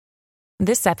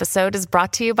This episode is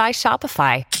brought to you by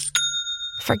Shopify.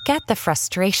 Forget the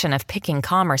frustration of picking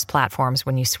commerce platforms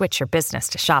when you switch your business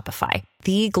to Shopify,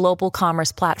 the global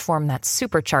commerce platform that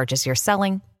supercharges your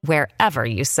selling wherever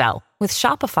you sell. With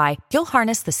Shopify, you'll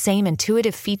harness the same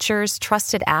intuitive features,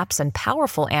 trusted apps, and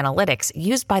powerful analytics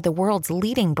used by the world's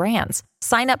leading brands.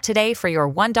 Sign up today for your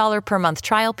 $1 per month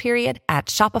trial period at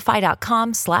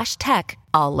shopify.com/tech,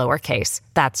 all lowercase.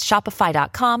 That's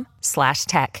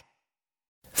shopify.com/tech.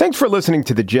 Thanks for listening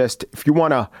to The Gist. If you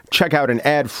want to check out an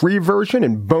ad-free version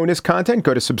and bonus content,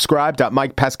 go to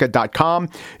subscribe.mikepesca.com.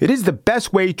 It is the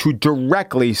best way to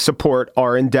directly support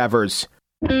our endeavors.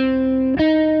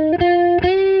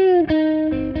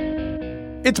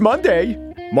 It's Monday,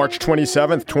 March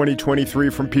 27th, 2023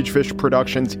 from Peachfish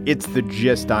Productions. It's The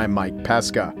Gist. I'm Mike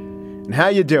Pesca. And how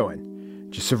you doing?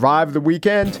 Did you survive the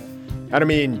weekend? I don't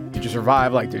mean, did you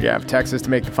survive? Like, did you have Texas to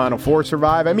make the Final Four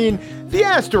survive? I mean, the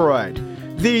asteroid.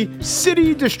 The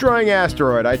city-destroying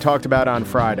asteroid I talked about on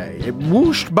Friday. It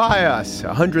whooshed by us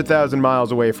 100,000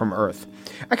 miles away from Earth.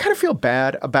 I kind of feel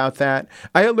bad about that.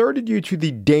 I alerted you to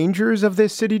the dangers of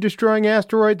this city-destroying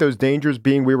asteroid, those dangers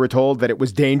being we were told that it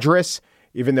was dangerous,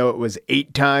 even though it was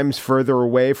 8 times further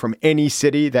away from any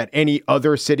city that any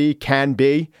other city can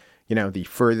be. You know, the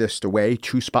furthest away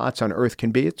 2 spots on Earth can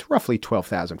be. It's roughly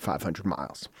 12,500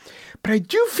 miles. But I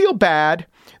do feel bad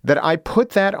that I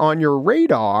put that on your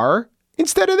radar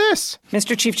instead of this.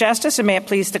 Mr. Chief Justice, and may it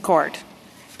please the court.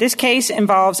 This case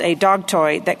involves a dog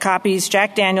toy that copies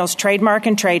Jack Daniel's trademark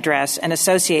and trade dress and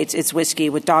associates its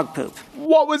whiskey with dog poop.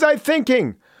 What was I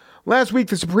thinking? Last week,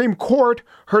 the Supreme Court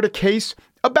heard a case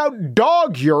about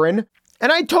dog urine,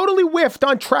 and I totally whiffed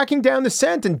on tracking down the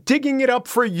scent and digging it up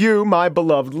for you, my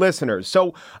beloved listeners.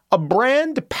 So a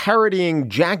brand parodying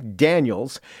Jack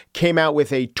Daniel's came out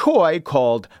with a toy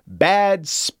called Bad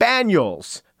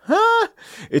Spaniels. Huh?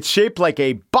 It's shaped like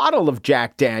a bottle of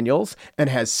Jack Daniel's and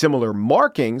has similar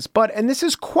markings, but, and this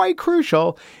is quite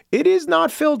crucial, it is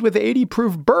not filled with 80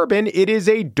 proof bourbon. It is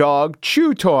a dog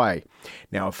chew toy.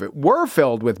 Now, if it were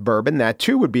filled with bourbon, that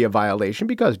too would be a violation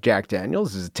because Jack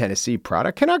Daniel's is a Tennessee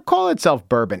product, cannot call itself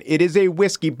bourbon. It is a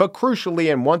whiskey, but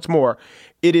crucially, and once more,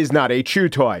 it is not a chew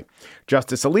toy.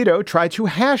 Justice Alito tried to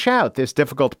hash out this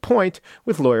difficult point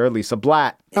with lawyer Lisa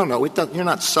Blatt. No, it doesn't. You're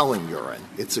not selling urine.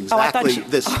 It's exactly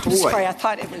this toy. I'm sorry, I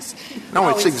thought it was. No,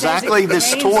 it's exactly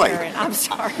this toy. Urine. I'm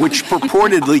sorry. Which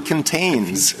purportedly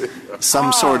contains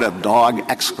some sort of dog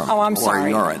excrement or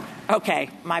urine.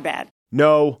 Okay, my bad.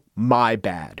 No, my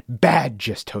bad. Bad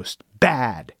Gist host.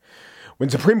 Bad. When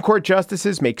Supreme Court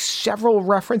justices make several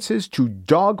references to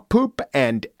dog poop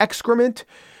and excrement,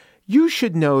 you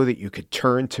should know that you could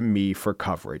turn to me for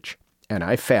coverage. And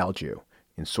I failed you,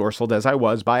 ensorcelled as I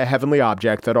was by a heavenly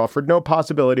object that offered no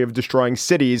possibility of destroying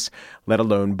cities, let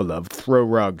alone beloved throw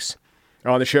rugs.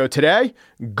 On the show today,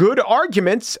 good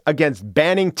arguments against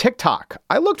banning TikTok.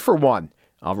 I looked for one.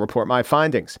 I'll report my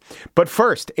findings. But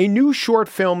first, a new short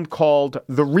film called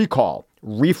The Recall,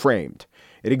 Reframed.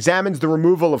 It examines the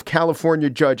removal of California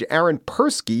Judge Aaron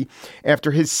Persky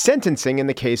after his sentencing in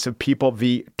the case of People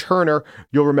v. Turner.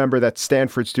 You'll remember that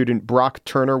Stanford student Brock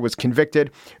Turner was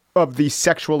convicted of the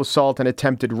sexual assault and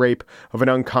attempted rape of an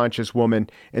unconscious woman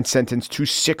and sentenced to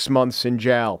 6 months in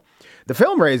jail. The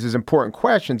film raises important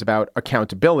questions about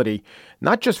accountability,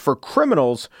 not just for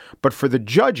criminals, but for the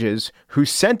judges who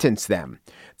sentenced them.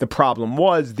 The problem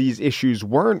was these issues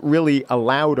weren't really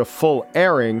allowed a full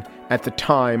airing at the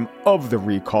time of the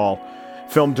recall.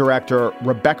 Film director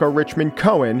Rebecca Richmond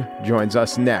Cohen joins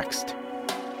us next.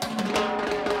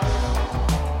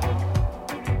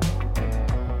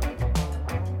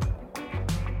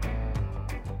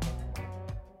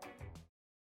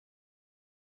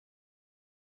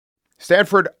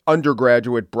 Stanford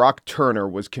undergraduate Brock Turner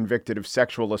was convicted of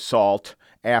sexual assault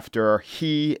after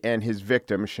he and his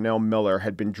victim, Chanel Miller,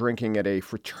 had been drinking at a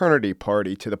fraternity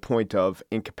party to the point of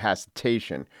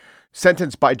incapacitation.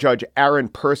 Sentenced by Judge Aaron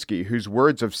Persky, whose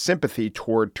words of sympathy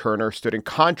toward Turner stood in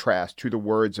contrast to the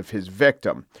words of his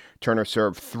victim. Turner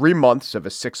served 3 months of a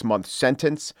 6-month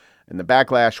sentence, and the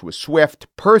backlash was swift.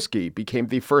 Persky became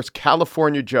the first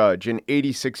California judge in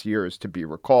 86 years to be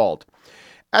recalled.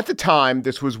 At the time,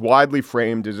 this was widely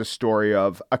framed as a story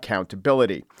of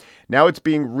accountability. Now it's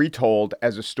being retold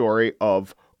as a story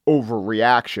of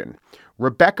overreaction.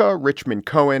 Rebecca Richmond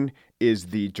Cohen is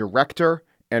the director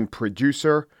and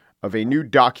producer of a new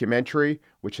documentary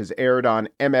which has aired on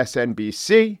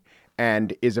MSNBC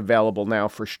and is available now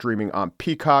for streaming on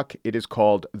Peacock. It is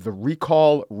called The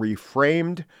Recall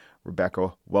Reframed.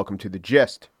 Rebecca, welcome to The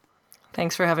Gist.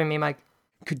 Thanks for having me, Mike.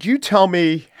 Could you tell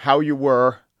me how you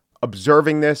were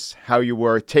observing this, how you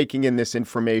were taking in this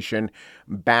information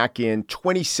back in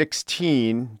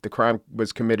 2016. The crime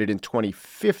was committed in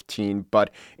 2015, but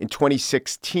in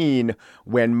 2016,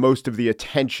 when most of the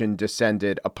attention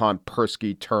descended upon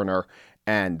Persky, Turner,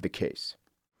 and the case.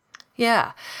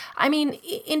 Yeah. I mean,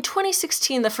 in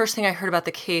 2016, the first thing I heard about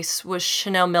the case was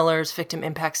Chanel Miller's victim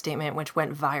impact statement, which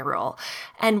went viral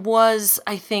and was,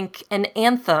 I think, an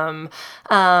anthem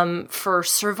for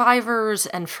survivors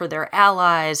and for their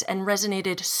allies, and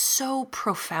resonated so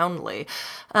profoundly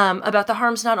about the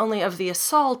harms not only of the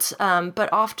assault,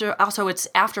 but also its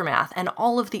aftermath and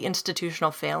all of the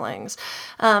institutional failings.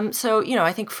 So,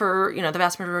 I think for, the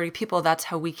vast majority of people, that's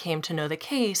how we came to know the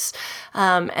case.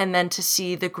 And then to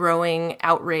see the growing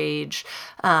outrage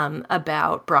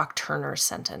about Brock Turner's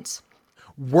sentence.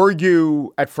 Were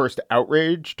you at first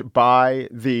outraged by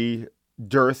the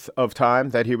dearth of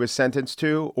time that he was sentenced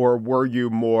to, or were you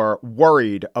more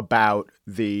worried about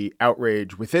the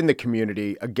outrage within the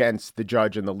community against the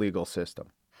judge and the legal system?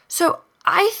 So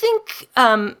I think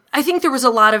there was a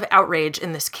lot of outrage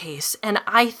in this case, and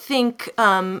I think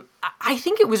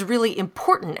it was really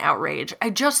important outrage. I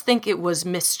just think it was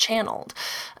mischanneled.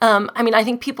 I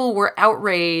think people were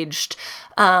outraged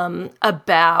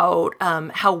about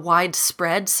how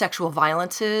widespread sexual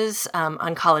violence is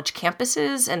on college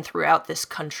campuses and throughout this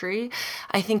country.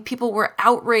 I think people were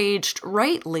outraged,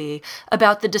 rightly,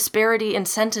 about the disparity in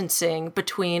sentencing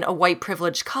between a white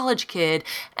privileged college kid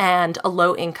and a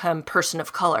low-income person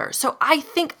of color. So I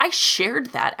think I shared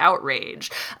that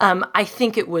outrage. I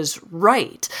think it was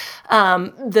right.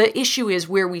 The issue is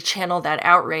where we channel that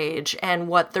outrage, and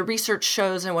what the research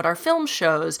shows and what our film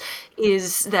shows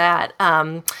is that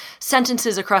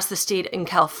sentences across the state in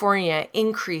California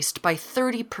increased by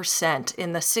 30%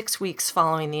 in the 6 weeks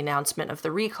following the announcement of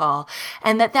the recall,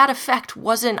 and that effect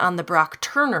wasn't on the Brock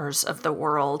Turners of the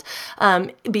world,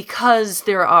 because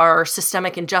there are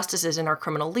systemic injustices in our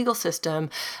criminal legal system.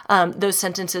 Those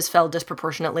sentences fell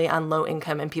disproportionately on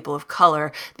low-income and people of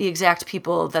color, the exact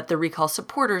people that the recall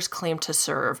supporters claim to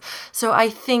serve. So I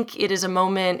think it is a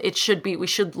moment, we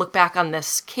should look back on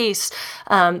this case,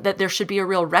 that there should be a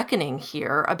real reckoning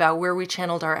here about where we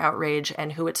channeled our outrage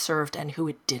and who it served and who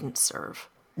it didn't serve.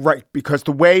 Right, because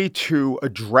the way to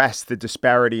address the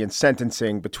disparity in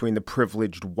sentencing between the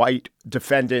privileged white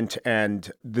defendant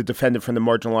and the defendant from the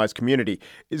marginalized community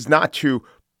is not to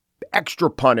extra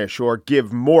punish or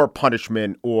give more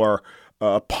punishment or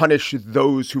punish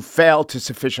those who fail to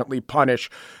sufficiently punish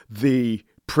the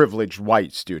privileged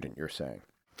white student, you're saying.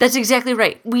 That's exactly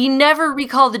right. We never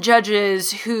recall the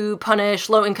judges who punish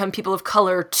low-income people of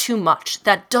color too much.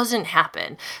 That doesn't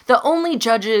happen. The only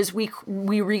judges we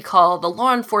recall, the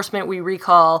law enforcement we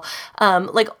recall,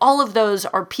 all of those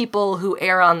are people who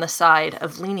err on the side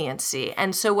of leniency.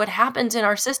 And so what happens in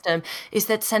our system is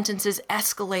that sentences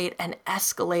escalate and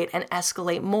escalate and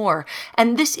escalate more.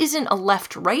 And this isn't a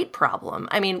left-right problem.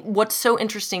 I mean, what's so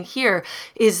interesting here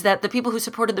is that the people who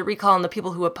supported the recall and the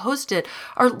people who opposed it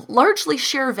are largely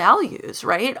share values,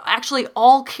 right? Actually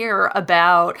all care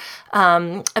about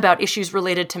issues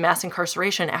related to mass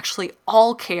incarceration, actually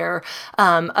all care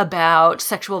about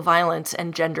sexual violence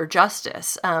and gender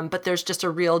justice. But there's just a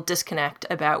real disconnect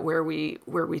about where we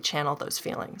channel those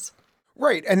feelings.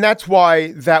 Right. And that's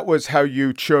why that was how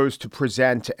you chose to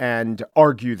present and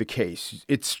argue the case.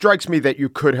 It strikes me that you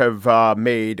could have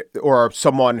made, or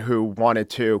someone who wanted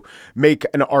to make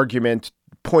an argument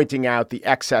pointing out the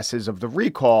excesses of the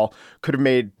recall could have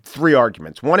made three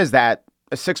arguments. One is that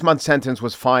a 6-month sentence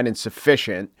was fine and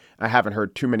sufficient. I haven't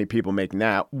heard too many people making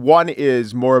that. One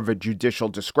is more of a judicial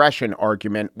discretion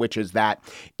argument, which is that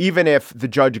even if the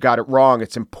judge got it wrong,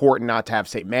 it's important not to have,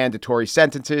 say, mandatory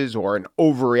sentences or an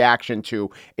overreaction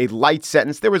to a light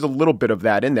sentence. There was a little bit of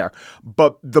that in there.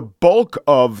 But the bulk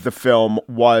of the film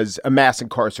was a mass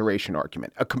incarceration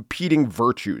argument, a competing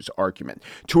virtues argument,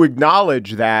 to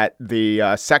acknowledge that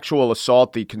the sexual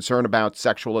assault, the concern about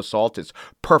sexual assault is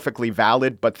perfectly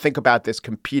valid. But think about this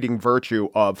competing virtue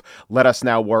of let us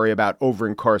now worry about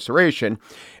over-incarceration.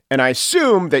 And I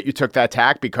assume that you took that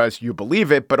tack because you believe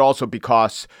it, but also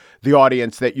because the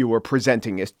audience that you were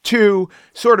presenting is to,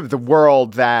 sort of the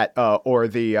world that, or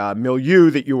the milieu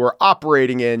that you were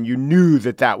operating in, you knew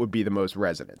that that would be the most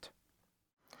resonant.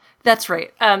 That's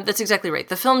right. That's exactly right.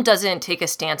 The film doesn't take a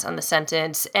stance on the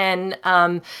sentence, and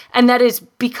that is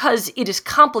because it is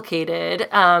complicated.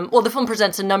 The film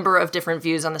presents a number of different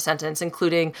views on the sentence,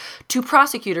 including two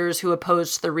prosecutors who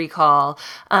opposed the recall,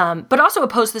 but also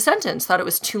opposed the sentence, thought it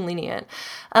was too lenient.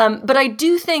 But I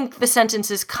do think the sentence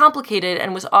is complicated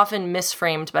and was often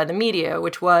misframed by the media,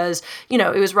 which was,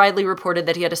 it was widely reported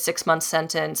that he had a 6-month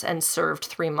sentence and served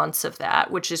 3 months of that,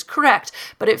 which is correct,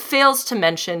 but it fails to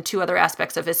mention two other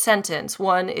aspects of his sentence.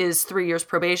 One is 3 years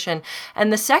probation,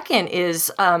 and the second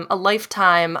is a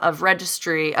lifetime of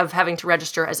having to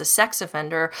register as a sex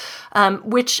offender,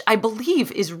 which I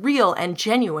believe is real and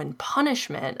genuine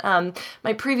punishment.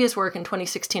 My previous work in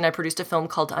 2016, I produced a film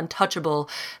called Untouchable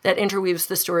that interweaves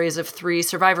the stories of 3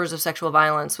 survivors of sexual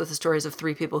violence with the stories of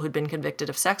 3 people who'd been convicted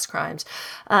of sex crimes.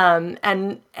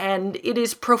 And it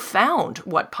is profound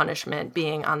what punishment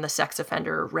being on the sex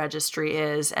offender registry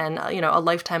is, and, a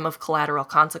lifetime of collateral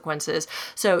consequences.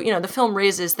 So, the film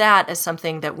raises that as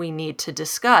something that we need to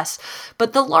discuss.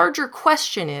 But the larger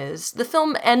question is, the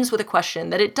film ends with a question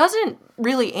that it doesn't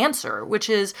really answer, which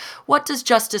is, what does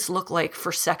justice look like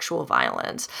for sexual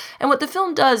violence? And what the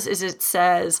film does is it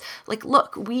says,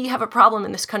 look, we have a problem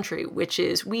in this country, which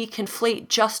is we conflate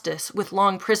justice with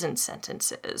long prison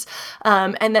sentences,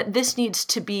 and that this needs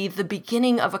to be the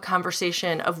beginning of a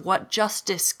conversation of what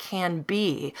justice can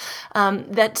be,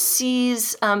 that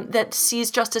sees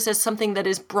justice as something that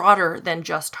is broader than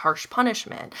just harsh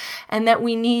punishment, and that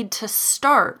we need to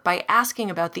start by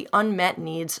asking about the unmet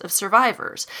needs of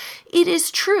survivors. It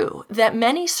is true that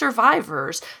many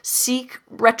survivors seek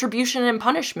retribution and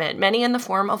punishment, many in the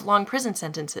form of long prison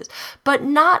sentences, but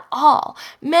not all.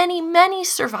 Many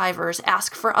survivors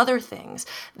ask for other things.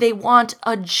 They want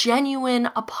a genuine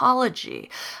apology.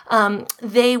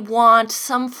 They want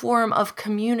some form of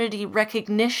community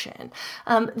recognition.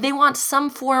 They want some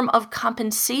form of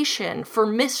compensation for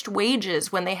missed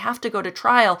wages when they have to go to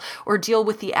trial or deal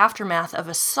with the aftermath of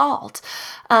assault.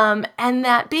 And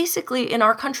that basically in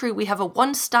our country we have a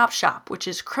one-stop shop, which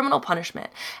is criminal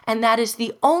punishment. And that is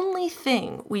the only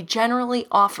thing we generally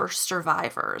offer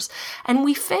survivors. And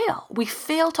we fail. We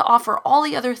fail to offer all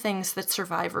the other things that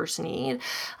survivors need.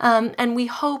 And we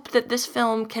hope that this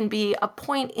film can be a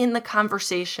point in the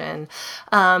conversation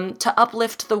to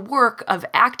uplift the work of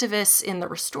activists in the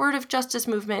restorative justice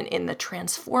movement, in the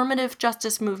transformative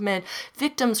justice movement,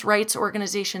 victims' rights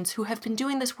organizations who have been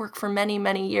doing this work for many,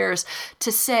 many years,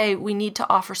 to say we need to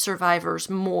offer survivors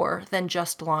more than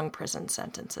just long prison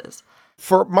sentences.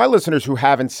 For my listeners who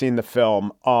haven't seen the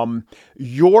film,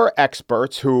 your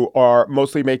experts who are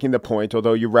mostly making the point,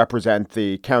 although you represent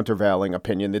the countervailing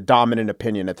opinion, the dominant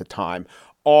opinion at the time,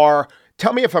 are,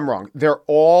 tell me if I'm wrong, they're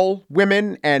all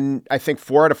women, and I think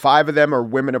 4 out of 5 of them are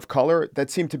women of color. That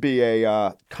seemed to be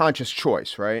a conscious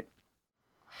choice, right?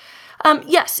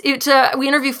 Yes, we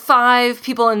interview 5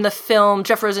 people in the film.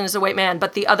 Jeff Rosen is a white man,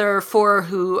 but the other 4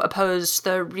 who opposed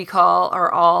the recall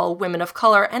are all women of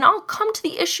color. And I'll come to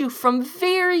the issue from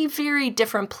very, very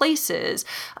different places.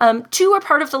 2 are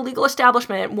part of the legal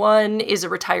establishment. One is a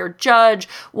retired judge.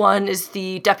 One is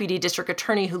the deputy district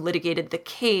attorney who litigated the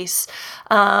case.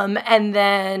 And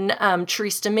then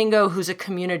Therese Domingo, who's a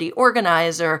community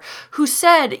organizer, who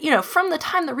said, from the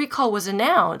time the recall was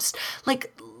announced,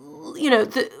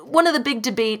 one of the big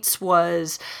debates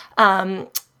was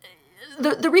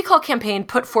the recall campaign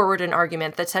put forward an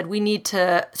argument that said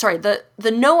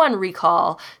the no on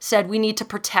recall said we need to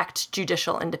protect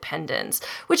judicial independence,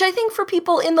 which I think for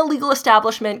people in the legal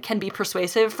establishment can be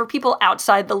persuasive. For people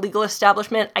outside the legal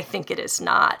establishment, I think it is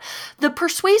not. The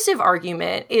persuasive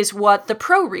argument is what the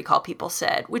pro-recall people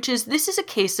said, which is this is a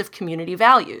case of community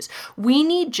values. We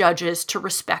need judges to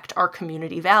respect our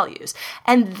community values.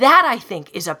 And that, I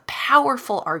think, is a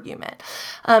powerful argument.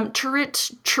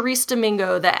 Therese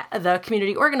Domingo, the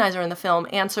community organizer in the film,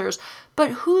 answers,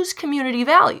 but whose community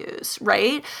values,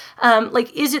 right?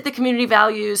 Is it the community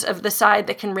values of the side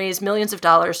that can raise millions of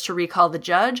dollars to recall the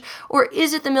judge? Or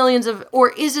is it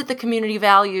the community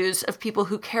values of people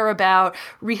who care about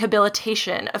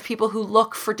rehabilitation, of people who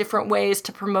look for different ways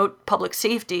to promote public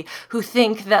safety, who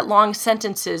think that long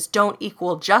sentences don't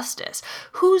equal justice?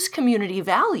 Whose community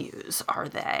values are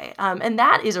they? And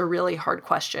that is a really hard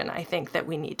question, I think, that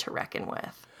we need to reckon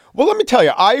with. Well, let me tell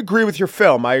you, I agree with your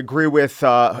film. I agree with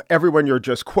everyone you're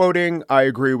just quoting. I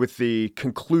agree with the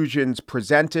conclusions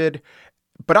presented.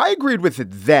 But I agreed with it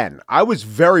then. I was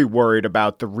very worried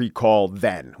about the recall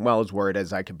then. Well, as worried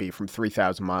as I could be from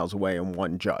 3,000 miles away and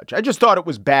one judge. I just thought it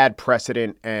was bad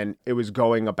precedent and it was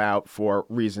going about for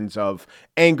reasons of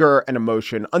anger and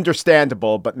emotion.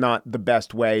 Understandable, but not the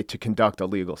best way to conduct a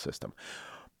legal system.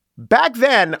 Back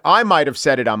then, I might have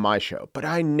said it on my show, but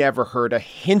I never heard a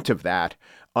hint of that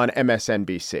on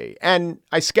MSNBC. And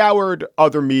I scoured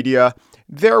other media.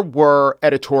 There were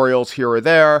editorials here or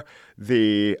there.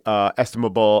 The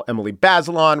estimable Emily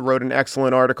Bazelon wrote an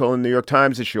excellent article in the New York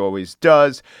Times, as she always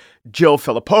does. Jill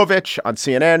Filipovich on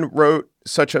CNN wrote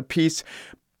such a piece.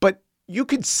 But you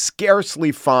could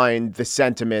scarcely find the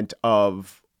sentiment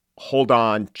of, hold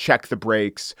on, check the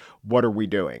brakes. What are we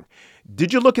doing?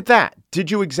 Did you look at that?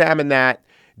 Did you examine that?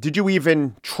 Did you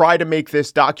even try to make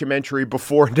this documentary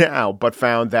before now, but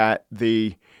found that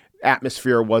the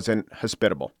atmosphere wasn't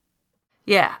hospitable?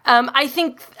 Yeah, I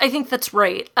think that's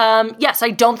right. Yes, I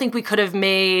don't think we could have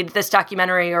made this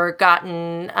documentary or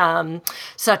gotten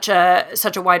such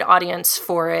a wide audience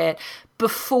for it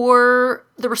before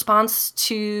the response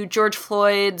to George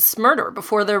Floyd's murder,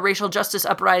 before the racial justice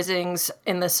uprisings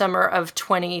in the summer of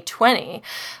 2020.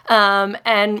 And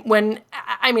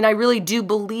I really do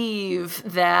believe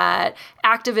that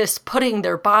activists putting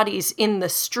their bodies in the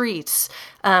streets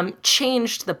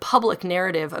changed the public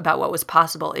narrative about what was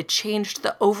possible. It changed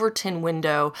the Overton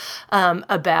window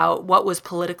about what was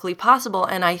politically possible.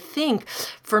 And I think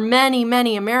for many,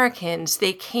 many Americans,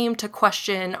 they came to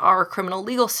question our criminal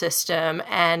legal system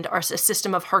and our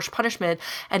system of harsh punishment,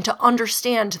 and to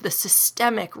understand the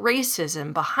systemic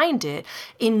racism behind it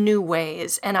in new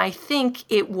ways. And I think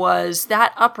it was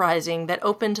that uprising that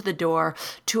opened the door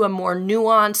to a more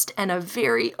nuanced and a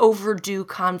very overdue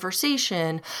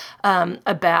conversation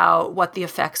about what the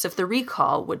effects of the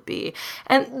recall would be.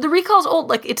 And the recall's old.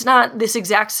 Like, it's not this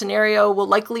exact scenario will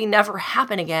likely never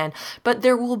happen again, but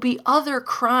there will be other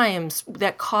crimes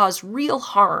that cause real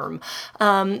harm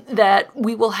that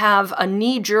we will have a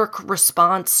knee-jerk response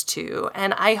to.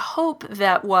 And I hope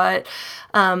that what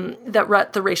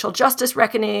the racial justice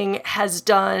reckoning has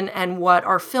done and what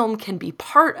our film can be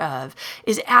part of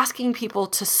is asking people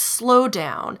to slow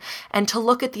down and to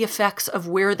look at the effects of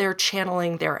where they're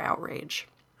channeling their outrage.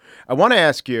 I want to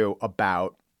ask you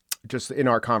about, just in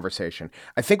our conversation,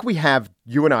 I think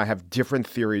you and I have different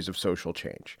theories of social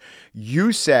change.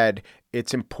 You said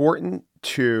it's important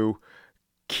to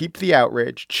keep the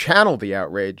outrage, channel the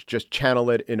outrage, just channel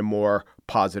it in a more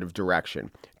positive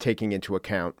direction, taking into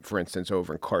account, for instance,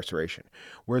 over-incarceration.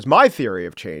 Whereas my theory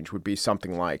of change would be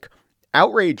something like,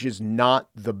 outrage is not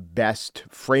the best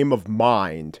frame of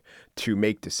mind to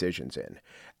make decisions in.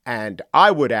 And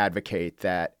I would advocate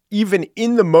that even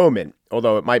in the moment,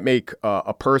 although it might make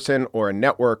a person or a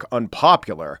network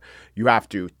unpopular, you have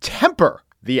to temper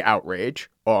the outrage,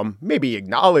 maybe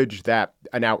acknowledge that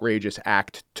an outrageous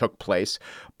act took place,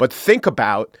 but think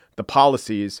about the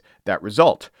policies that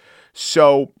result.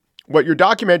 So what your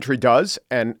documentary does,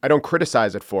 and I don't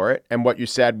criticize it for it, and what you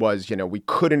said was, we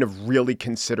couldn't have really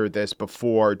considered this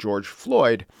before George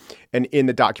Floyd. And in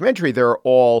the documentary, there are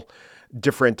all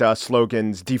different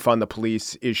slogans. Defund the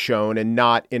police is shown, and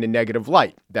not in a negative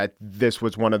light, that this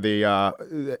was one of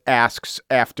the asks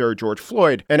after George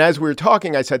Floyd. And as we were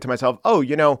talking, I said to myself,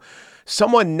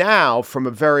 someone now from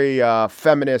a very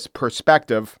feminist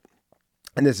perspective,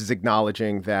 and this is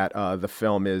acknowledging that the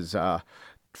film is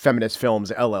Feminist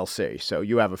Films LLC. So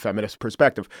you have a feminist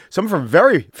perspective. Someone from a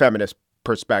very feminist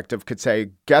perspective could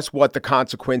say, guess what the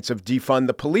consequence of defund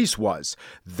the police was?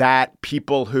 That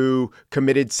people who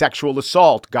committed sexual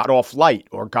assault got off light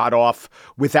or got off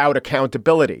without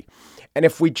accountability. And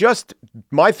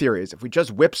my theory is, if we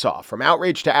just whipsaw from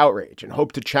outrage to outrage and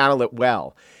hope to channel it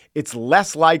well, it's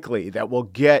less likely that we'll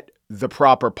get the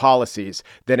proper policies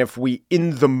than if we,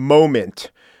 in the moment,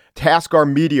 task our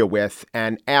media with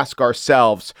and ask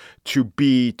ourselves to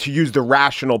use the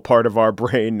rational part of our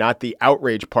brain, not the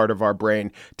outrage part of our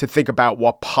brain, to think about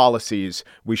what policies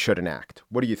we should enact.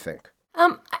 What do you think?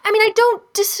 I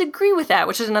don't disagree with that,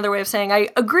 which is another way of saying I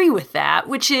agree with that,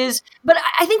 but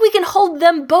I think we can hold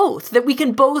them both, that we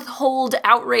can both hold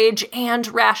outrage and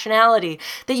rationality,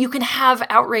 that you can have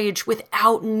outrage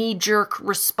without knee-jerk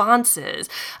responses,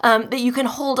 that you can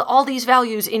hold all these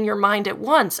values in your mind at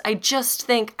once. I just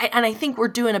think, and I think we're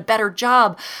doing a better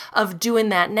job of doing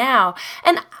that now.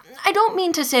 And I don't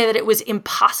mean to say that it was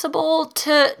impossible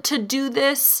to do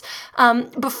this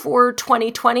before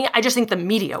 2020. I just think the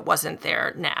media wasn't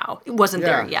there now. It wasn't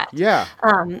there yet. Yeah.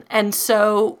 And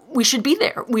so we should be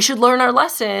there. We should learn our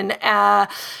lesson, and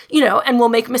we'll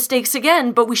make mistakes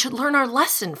again, but we should learn our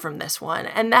lesson from this one.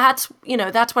 And that's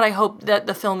what I hope that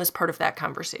the film is part of that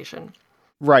conversation.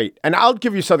 Right. And I'll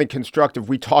give you something constructive.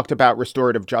 We talked about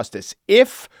restorative justice.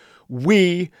 If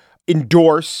we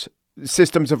endorse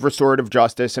systems of restorative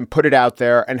justice and put it out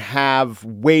there and have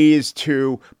ways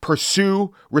to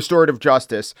pursue restorative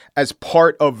justice as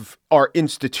part of are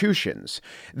institutions,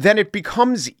 then it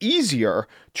becomes easier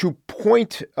to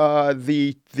point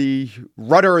the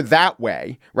rudder that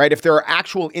way, right? If there are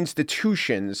actual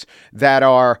institutions that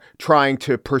are trying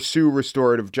to pursue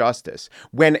restorative justice,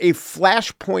 when a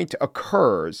flashpoint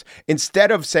occurs,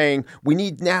 instead of saying we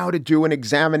need now to do an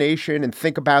examination and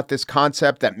think about this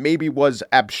concept that maybe was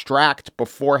abstract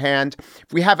beforehand,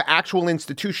 if we have actual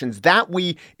institutions that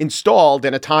we installed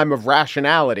in a time of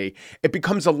rationality, it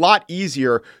becomes a lot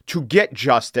easier to get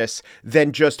justice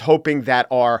than just hoping that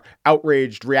our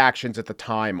outraged reactions at the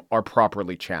time are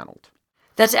properly channeled.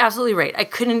 That's absolutely right. I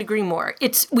couldn't agree more.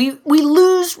 We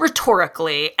lose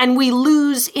rhetorically and we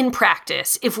lose in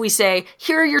practice if we say,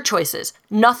 here are your choices,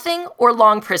 nothing or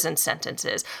long prison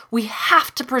sentences. We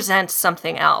have to present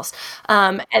something else.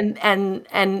 And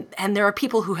there are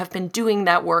people who have been doing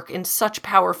that work in such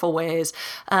powerful ways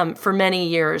for many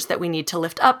years that we need to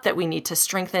lift up, that we need to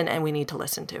strengthen, and we need to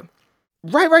listen to.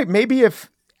 Right. Maybe if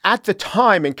at the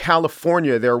time in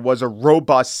California, there was a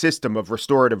robust system of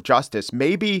restorative justice,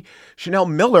 maybe Chanel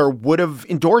Miller would have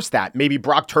endorsed that. Maybe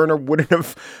Brock Turner wouldn't have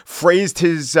phrased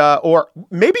his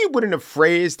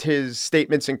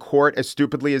statements in court as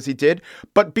stupidly as he did.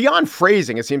 But beyond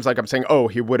phrasing, it seems like I'm saying, oh,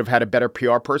 he would have had a better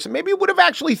PR person. Maybe he would have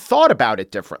actually thought about it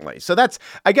differently. So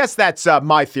I guess that's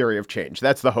my theory of change.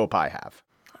 That's the hope I have.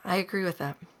 I agree with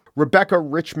that. Rebecca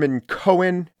Richmond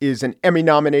Cohen is an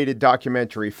Emmy-nominated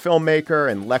documentary filmmaker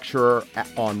and lecturer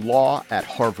on law at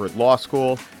Harvard Law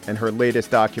School, and her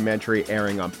latest documentary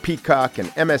airing on Peacock and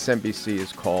MSNBC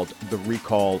is called The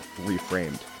Recall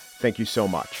Reframed. Thank you so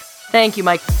much. Thank you,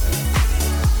 Mike.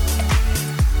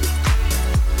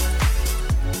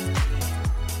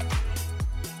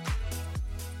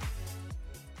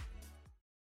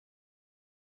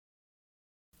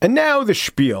 And now the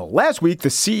spiel. Last week, the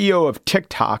CEO of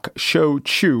TikTok, Shou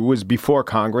Chew, was before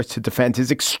Congress to defend his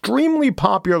extremely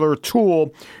popular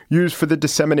tool used for the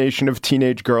dissemination of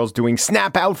teenage girls doing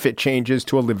snap outfit changes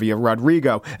to Olivia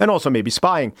Rodrigo, and also maybe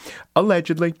spying,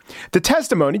 allegedly. The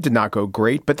testimony did not go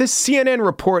great, but this CNN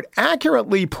report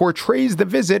accurately portrays the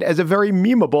visit as a very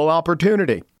memeable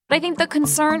opportunity. But I think the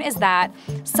concern is that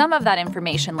some of that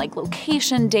information, like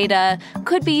location data,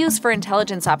 could be used for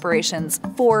intelligence operations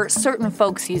for certain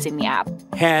folks using the app.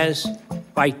 Has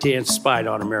ByteDance spied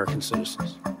on American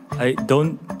citizens? I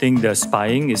don't think that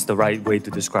spying is the right way to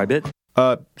describe it.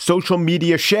 Social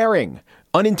media sharing,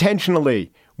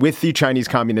 unintentionally, with the Chinese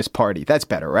Communist Party. That's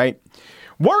better, right?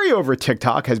 Worry over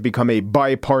TikTok has become a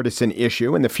bipartisan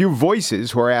issue, and the few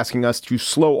voices who are asking us to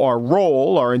slow our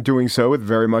roll are in doing so with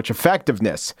very much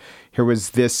effectiveness. Here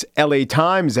was this LA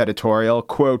Times editorial,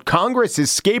 quote, Congress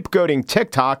is scapegoating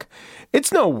TikTok.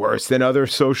 It's no worse than other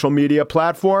social media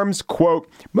platforms. Quote,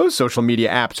 most social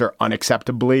media apps are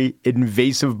unacceptably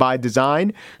invasive by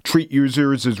design, treat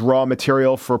users as raw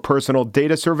material for personal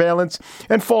data surveillance,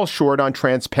 and fall short on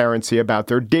transparency about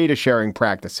their data sharing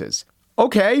practices.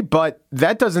 Okay, but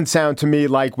that doesn't sound to me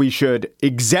like we should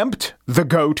exempt the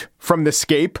goat from the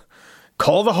scape.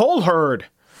 Call the whole herd.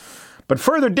 But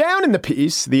further down in the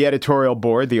piece, the editorial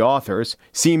board, the authors,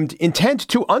 seemed intent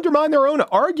to undermine their own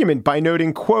argument by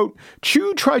noting, quote,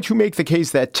 Chu tried to make the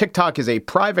case that TikTok is a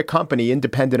private company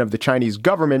independent of the Chinese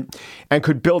government and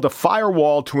could build a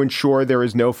firewall to ensure there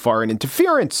is no foreign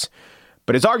interference.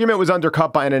 But his argument was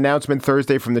undercut by an announcement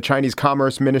Thursday from the Chinese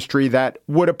Commerce Ministry that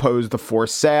would oppose the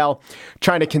forced sale.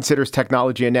 China considers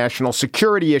technology a national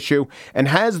security issue and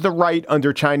has the right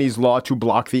under Chinese law to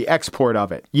block the export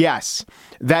of it. Yes,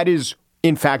 that is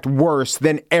in fact worse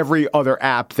than every other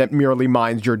app that merely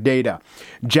mines your data.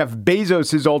 Jeff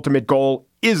Bezos' ultimate goal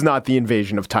is not the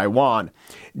invasion of Taiwan.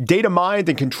 Data mined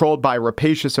and controlled by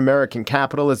rapacious American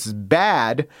capitalists is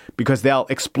bad because they'll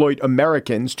exploit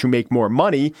Americans to make more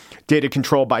money. Data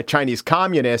controlled by Chinese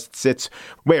communists,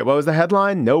 what was the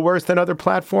headline? No worse than other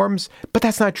platforms? But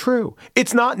that's not true.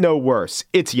 It's not no worse.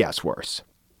 It's yes worse.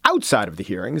 Outside of the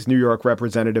hearings, New York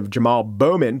Representative Jamal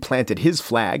Bowman planted his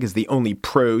flag as the only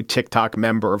pro-TikTok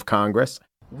member of Congress.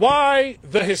 Why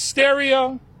the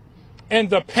hysteria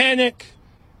and the panic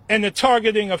and the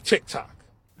targeting of TikTok?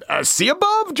 See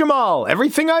above, Jamal.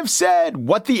 Everything I've said,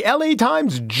 what the LA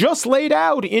Times just laid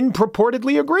out in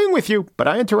purportedly agreeing with you. But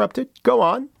I interrupted. Go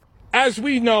on. As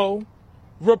we know,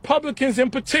 Republicans in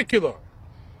particular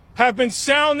have been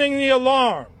sounding the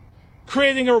alarm,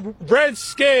 creating a red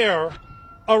scare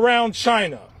around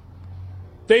China.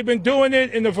 They've been doing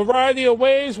it in a variety of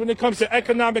ways when it comes to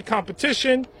economic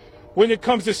competition, when it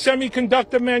comes to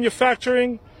semiconductor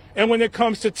manufacturing, and when it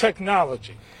comes to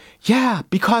technology. Yeah,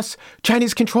 because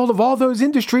China's control of all those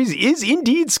industries is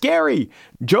indeed scary.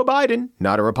 Joe Biden,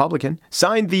 not a Republican,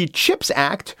 signed the CHIPS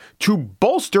Act to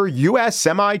bolster U.S.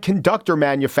 semiconductor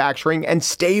manufacturing and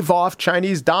stave off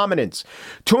Chinese dominance.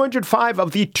 205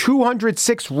 of the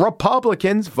 206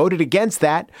 Republicans voted against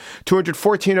that.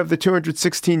 214 of the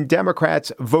 216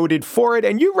 Democrats voted for it.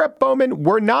 And you, Rep. Bowman,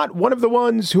 were not one of the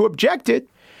ones who objected.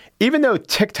 Even though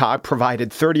TikTok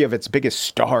provided 30 of its biggest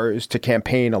stars to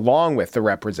campaign along with the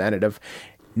representative,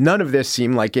 none of this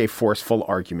seemed like a forceful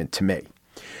argument to me.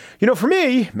 You know, for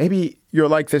me, maybe you're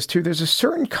like this too, there's a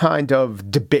certain kind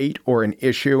of debate or an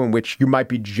issue in which you might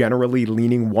be generally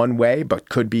leaning one way, but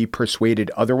could be persuaded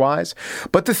otherwise.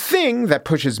 But the thing that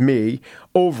pushes me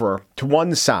over to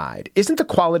one side isn't the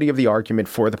quality of the argument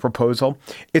for the proposal.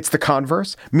 It's the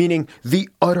converse, meaning the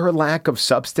utter lack of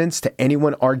substance to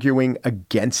anyone arguing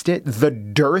against it, the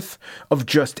dearth of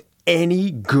just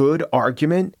any good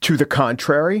argument to the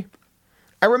contrary.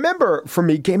 I remember, for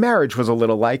me, gay marriage was a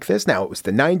little like this. Now, it was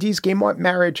the 90s. Gay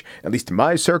marriage, at least in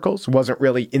my circles, wasn't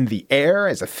really in the air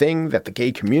as a thing that the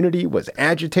gay community was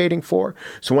agitating for.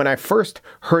 So when I first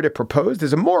heard it proposed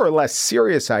as a more or less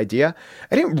serious idea,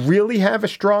 I didn't really have a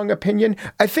strong opinion.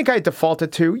 I think I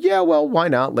defaulted to, yeah, well, why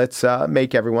not? Let's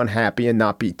make everyone happy and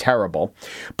not be terrible.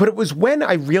 But it was when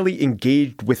I really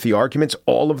engaged with the arguments,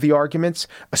 all of the arguments,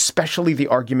 especially the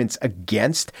arguments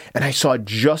against, and I saw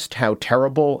just how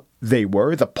terrible they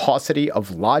were, the paucity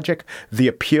of logic, the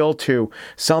appeal to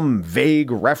some vague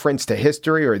reference to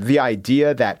history, or the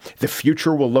idea that the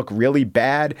future will look really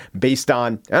bad based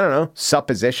on, I don't know,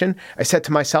 supposition. I said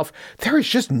to myself, there is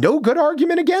just no good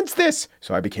argument against this.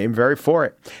 So I became very for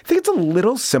it. I think it's a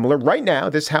little similar right now.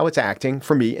 This is how it's acting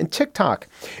for me in TikTok.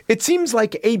 It seems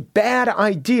like a bad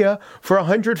idea for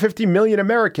 150 million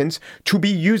Americans to be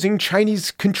using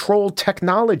Chinese-controlled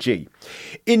technology.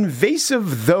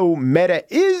 Invasive though Meta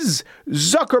is,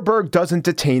 Zuckerberg doesn't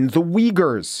detain the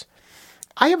Uyghurs.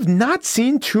 I have not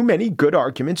seen too many good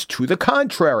arguments to the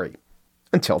contrary.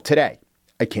 Until today.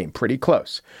 I came pretty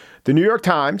close. The New York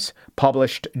Times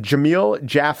published Jamil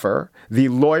Jaffer, the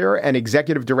lawyer and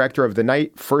executive director of the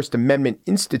Knight First Amendment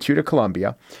Institute of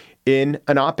Columbia, in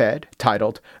an op-ed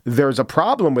titled, "There's a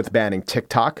Problem with Banning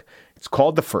TikTok." It's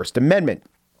called the First Amendment.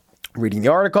 Reading the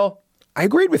article, I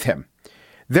agreed with him.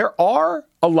 There are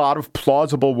a lot of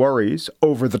plausible worries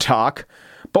over the talk,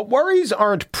 but worries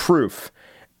aren't proof.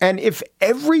 And if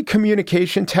every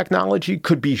communication technology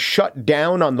could be shut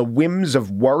down on the whims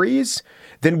of worries,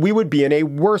 then we would be in a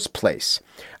worse place.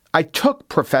 I took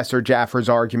Professor Jaffer's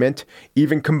argument,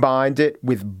 even combined it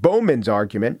with Bowman's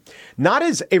argument, not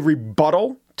as a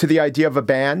rebuttal to the idea of a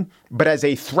ban, but as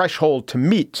a threshold to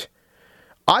meet.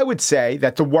 I would say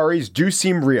that the worries do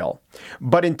seem real,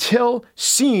 but until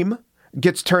seem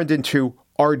gets turned into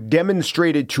are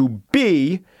demonstrated to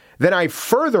be, then I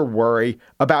further worry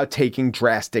about taking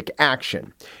drastic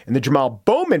action. And the Jamal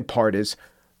Bowman part is,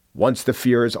 once the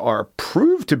fears are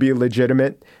proved to be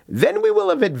legitimate, then we will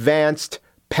have advanced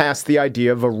past the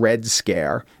idea of a red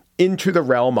scare into the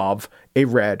realm of a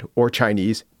red or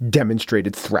Chinese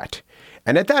demonstrated threat.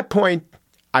 And at that point,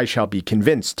 I shall be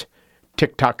convinced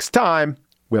TikTok's time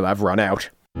will have run out.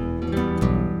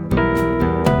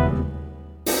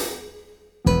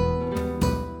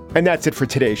 And that's it for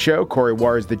today's show. Corey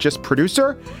Warr is the Gist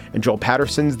producer, and Joel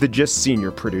Patterson's the Gist senior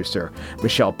producer.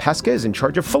 Michelle Pesca is in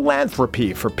charge of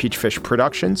philanthropy for Peachfish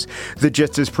Productions. The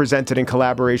Gist is presented in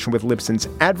collaboration with Libsyn's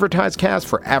AdvertiseCast.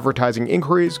 For advertising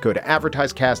inquiries, go to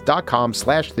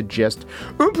advertisecast.com/the Gist.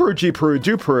 Peru, G Peru,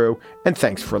 do Peru, and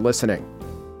thanks for listening.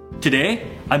 Today,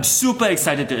 I'm super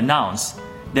excited to announce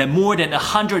that more than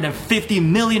 150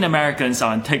 million Americans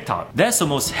are on TikTok. That's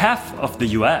almost half of the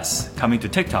US coming to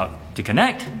TikTok to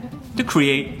connect, to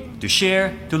create, to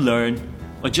share, to learn,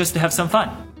 or just to have some fun.